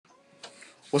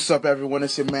What's up, everyone?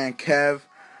 It's your man Kev.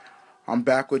 I'm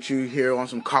back with you here on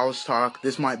some college talk.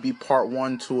 This might be part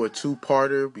one to a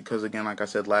two-parter because, again, like I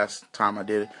said last time I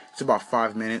did it, it's about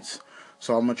 5 minutes.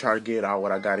 So I'm going to try to get out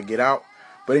what I got to get out.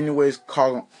 But anyways,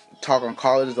 talk on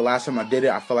college. The last time I did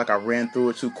it, I felt like I ran through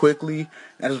it too quickly.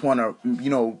 I just want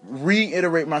to,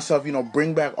 reiterate myself,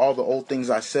 bring back all the old things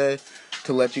I said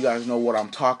to let you guys know what I'm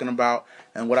talking about.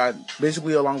 And what I,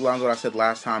 basically along the lines of what I said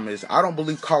last time is, I don't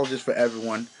believe college is for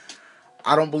everyone.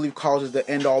 I don't believe college is the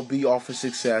end-all, be-all for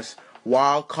success.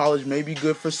 While college may be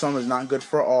good for some, it's not good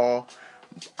for all.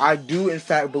 I do, in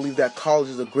fact, believe that college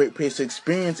is a great place to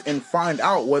experience and find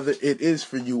out whether it is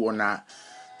for you or not.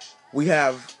 We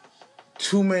have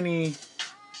too much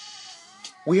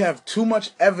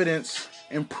evidence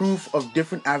and proof of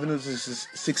different avenues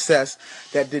of success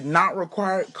that did not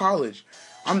require college.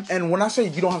 And when I say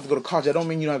you don't have to go to college, I don't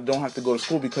mean you don't have to go to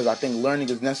school, because I think learning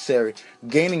is necessary.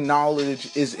 Gaining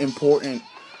knowledge is important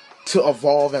to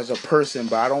evolve as a person,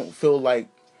 but I don't feel like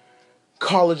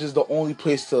college is the only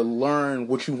place to learn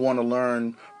what you want to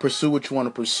learn, pursue what you want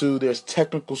to pursue. There's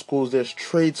technical schools, there's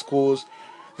trade schools,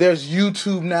 there's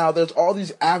YouTube now, there's all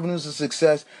these avenues of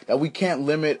success that we can't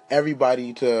limit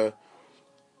everybody to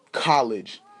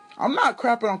college. I'm not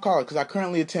crapping on college because I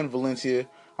currently attend Valencia.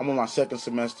 I'm on my second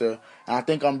semester, and I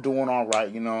think I'm doing all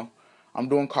right. I'm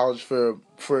doing college for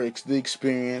the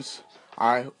experience.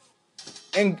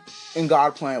 In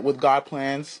God plan, with God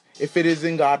plans, if it is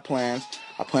in God plans,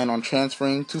 I plan on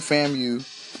transferring to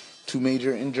FAMU to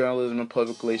major in journalism and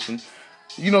public relations.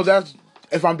 That's,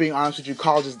 if I'm being honest with you,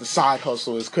 college is the side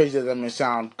hustle. As crazy as that may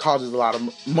sound, college is a lot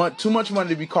of too much money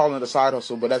to be calling it a side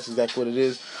hustle, but that's exactly what it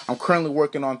is. I'm currently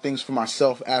working on things for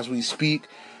myself as we speak,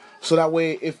 so that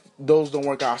way, if those don't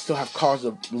work out, I still have college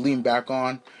to lean back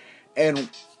on. And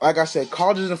like I said,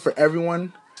 college isn't for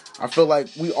everyone. I feel like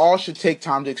we all should take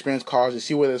time to experience college and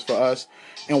see what it is for us.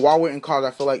 And while we're in college,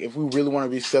 I feel like if we really want to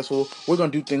be successful, we're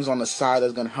going to do things on the side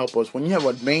that's going to help us. When you have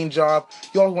a main job,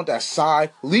 you always want that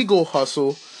side legal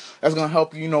hustle that's going to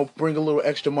help you, bring a little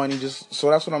extra money.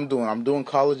 So that's what I'm doing. I'm doing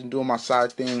college and doing my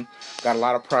side thing. Got a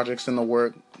lot of projects in the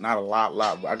work. Not a lot,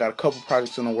 but I got a couple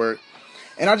projects in the work.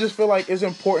 And I just feel like it's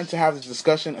important to have this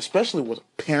discussion, especially with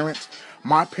parents.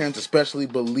 My parents especially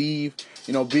believe,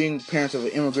 being parents of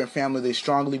an immigrant family, they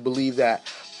strongly believe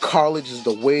that college is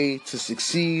the way to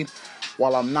succeed.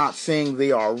 While I'm not saying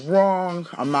they are wrong,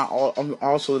 I'm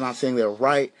also not saying they're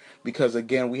right, because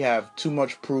again, we have too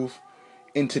much proof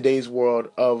in today's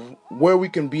world of where we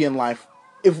can be in life,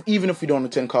 even if we don't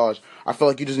attend college. I feel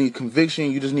like you just need conviction.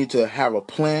 You just need to have a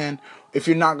plan. If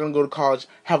you're not going to go to college,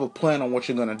 have a plan on what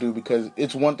you're going to do, because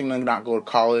it's one thing to not go to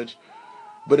college,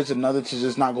 but it's another to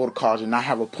just not go to college and not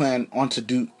have a plan onto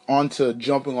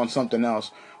jumping on something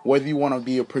else. Whether you want to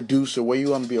be a producer, whether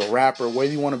you want to be a rapper,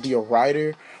 whether you want to be a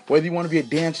writer, whether you want to be a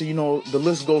dancer, the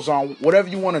list goes on. Whatever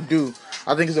you want to do,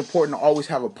 I think it's important to always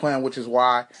have a plan, which is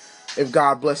why if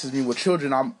God blesses me with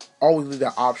children, I'm always leave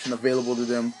that option available to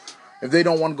them. If they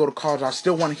don't want to go to college, I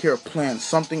still want to hear a plan,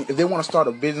 something. If they want to start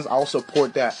a business, I'll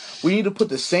support that. We need to put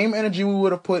the same energy we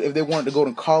would have put if they wanted to go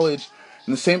to college,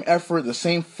 and the same effort, the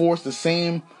same force, the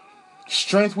same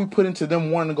strength we put into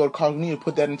them wanting to go to college. We need to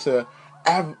put that into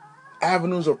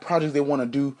avenues or projects they want to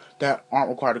do that aren't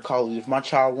required to college. If my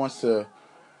child wants to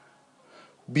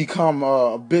become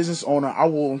a business owner, I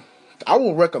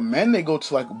will recommend they go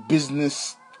to like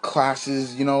business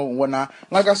classes, and whatnot.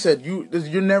 Like I said,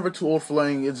 you're never too old for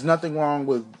learning. There's nothing wrong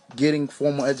with getting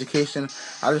formal education.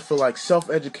 I just feel like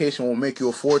self-education will make you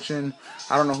a fortune.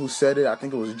 I don't know who said it. I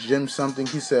think it was Jim something.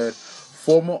 He said,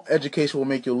 formal education will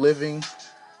make you a living.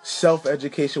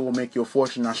 Self-education will make you a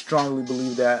fortune. I strongly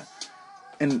believe that.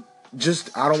 And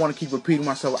I don't want to keep repeating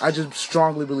myself. I just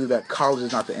strongly believe that college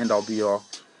is not the end-all, be-all.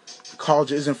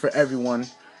 College isn't for everyone.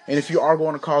 And if you are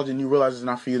going to college and you realize it's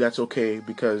not for you, that's okay,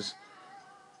 because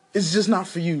it's just not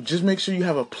for you. Just make sure you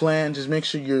have a plan. Just make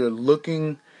sure you're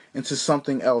looking into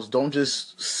something else. Don't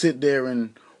just sit there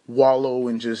and wallow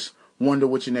and just wonder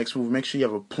what your next move. Make sure you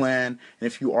have a plan. And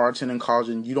if you are attending college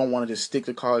and you don't want to just stick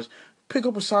to college, pick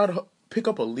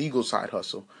up a legal side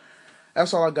hustle.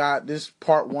 That's all I got. This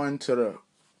part one to the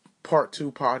part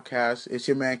two podcast. It's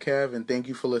your man Kev, and thank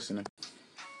you for listening.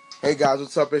 Hey guys,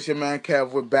 what's up? It's your man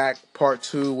Kev. We're back, part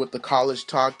two with the college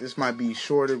talk. This might be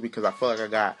shorter because I feel like I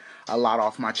got a lot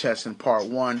off my chest in part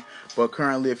one. But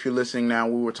currently, if you're listening now,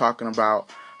 we were talking about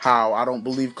how I don't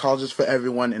believe college is for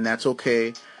everyone, and that's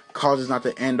okay. College is not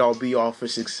the end-all, be-all for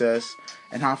success.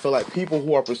 And how I feel like people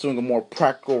who are pursuing a more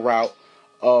practical route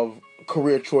of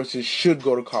career choices should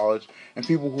go to college. And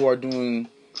people who are doing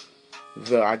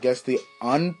the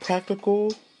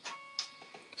unpractical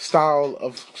style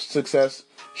of success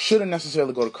shouldn't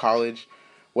necessarily go to college.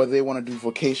 whether they want to do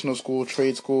vocational school,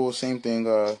 trade school, same thing,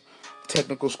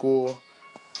 technical school,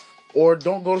 or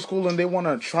don't go to school and they want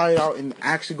to try it out and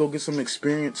actually go get some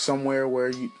experience somewhere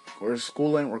where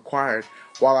school ain't required.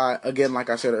 While again, like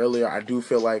I said earlier, I do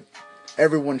feel like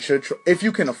everyone should, if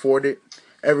you can afford it,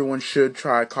 everyone should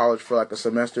try college for like a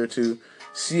semester or two,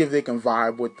 see if they can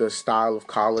vibe with the style of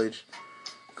college.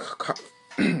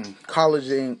 College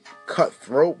ain't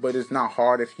cutthroat, but it's not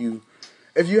hard if you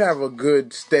have a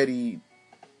good, steady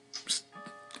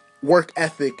work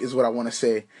ethic, is what I want to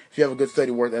say. If you have a good,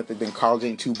 steady work ethic, then college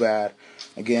ain't too bad.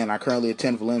 Again, I currently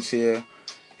attend Valencia.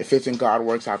 If it's in God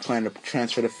Works, I plan to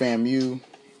transfer to FAMU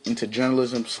into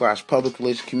journalism/public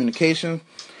relations communication.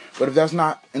 But if that's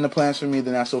not in the plans for me,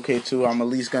 then that's okay too. I'm at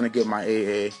least going to get my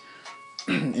AA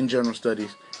in general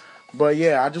studies. But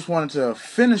yeah, I just wanted to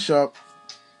finish up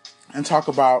and talk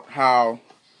about how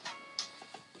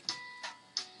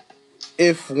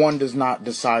if one does not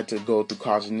decide to go through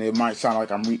college, and it might sound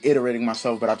like I'm reiterating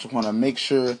myself, but I just want to make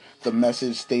sure the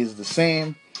message stays the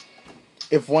same.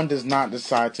 If one does not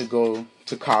decide to go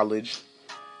to college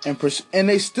and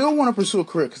they still want to pursue a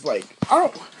career, because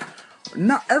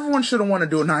not everyone shouldn't want to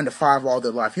do a 9-to-5 all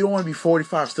their life. You don't want to be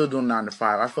 45 still doing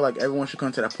 9-to-5. I feel like everyone should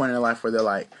come to that point in their life where they're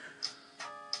like,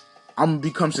 I'm going to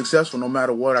become successful no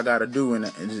matter what I got to do. And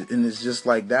it's just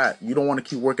like that. You don't want to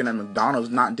keep working at McDonald's,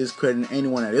 not discrediting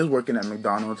anyone that is working at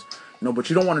McDonald's, but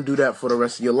you don't want to do that for the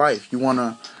rest of your life. You want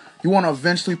to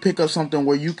eventually pick up something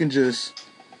where you can just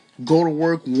go to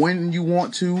work when you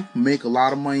want to, make a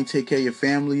lot of money, take care of your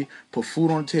family, put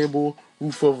food on the table,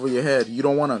 roof over your head. You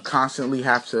don't want to constantly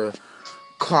have to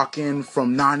clock in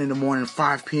from 9 in the morning,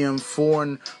 5 p.m., 4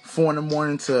 in the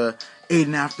morning to 8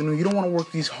 in the afternoon. You don't want to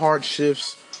work these hard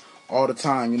shifts all the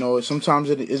time. Sometimes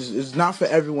it's not for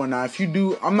everyone. Now, if you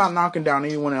do, I'm not knocking down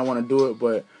anyone that want to do it,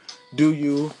 but do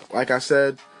you? Like I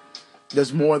said,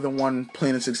 there's more than one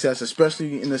plane of success,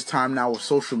 especially in this time now with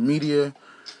social media.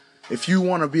 If you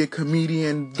want to be a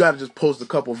comedian, you got to just post a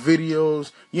couple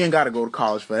videos. You ain't got to go to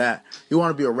college for that. You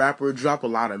want to be a rapper, drop a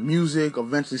lot of music.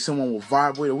 Eventually someone will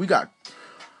vibe with it.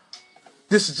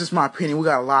 This is just my opinion, we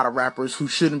got a lot of rappers who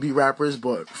shouldn't be rappers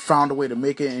but found a way to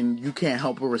make it, and you can't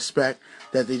help but respect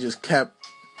that they just kept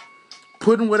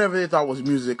putting whatever they thought was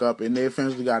music up, and they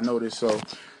eventually got noticed. So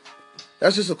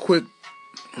that's just a quick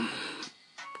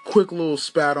little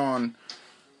spat on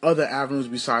other avenues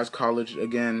besides college.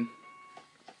 Again,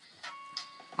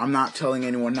 I'm not telling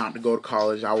anyone not to go to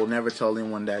college. I will never tell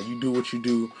anyone that. You do what you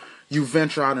do. You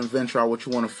venture out what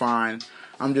you want to find.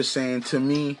 I'm just saying, to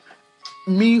me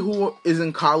who is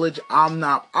in college, I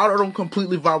don't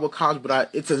completely vibe with college, but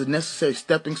it's a necessary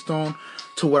stepping stone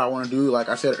to what I want to do. Like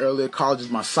I said earlier, college is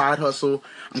my side hustle.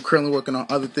 I'm currently working on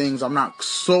other things. I'm not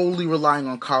solely relying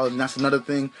on college, and that's another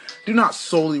thing. Do not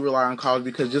solely rely on college,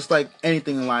 because just like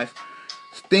anything in life,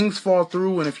 things fall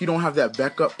through, and if you don't have that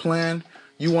backup plan,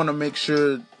 you want to make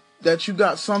sure that you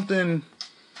got something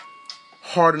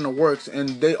hard in the works.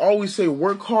 And they always say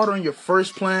work hard on your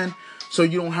first plan so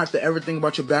you don't have to ever think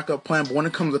about your backup plan. But when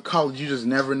it comes to college, you just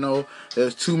never know.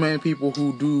 There's too many people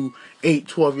who do 8,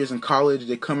 12 years in college.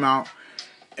 They come out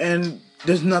and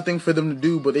there's nothing for them to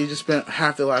do, but they just spent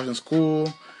half their lives in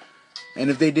school. And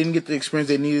if they didn't get the experience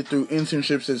they needed through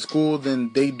internships at school,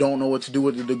 then they don't know what to do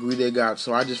with the degree they got.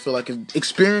 So I just feel like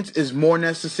experience is more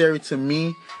necessary to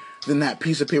me than that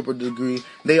piece of paper degree.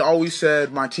 They always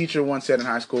said, my teacher once said in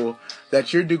high school,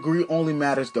 that your degree only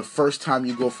matters the first time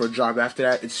you go for a job. After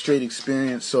that, it's straight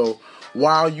experience. So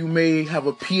while you may have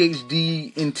a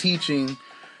PhD in teaching,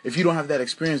 if you don't have that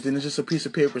experience, then it's just a piece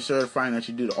of paper certifying that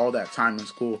you did all that time in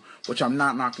school, which I'm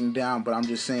not knocking down, but I'm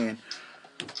just saying,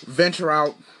 venture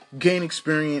out, gain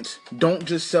experience, don't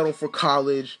just settle for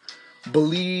college.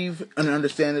 Believe and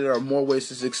understand that there are more ways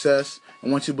to success,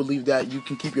 and once you believe that, you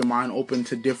can keep your mind open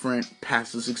to different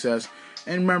paths to success.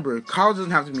 And remember, college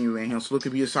doesn't have to be your main hustle. It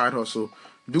could be a side hustle.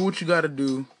 Do what you got to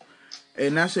do,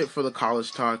 and that's it for the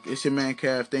college talk. It's your man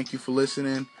Kev. Thank you for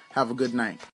listening. Have a good night.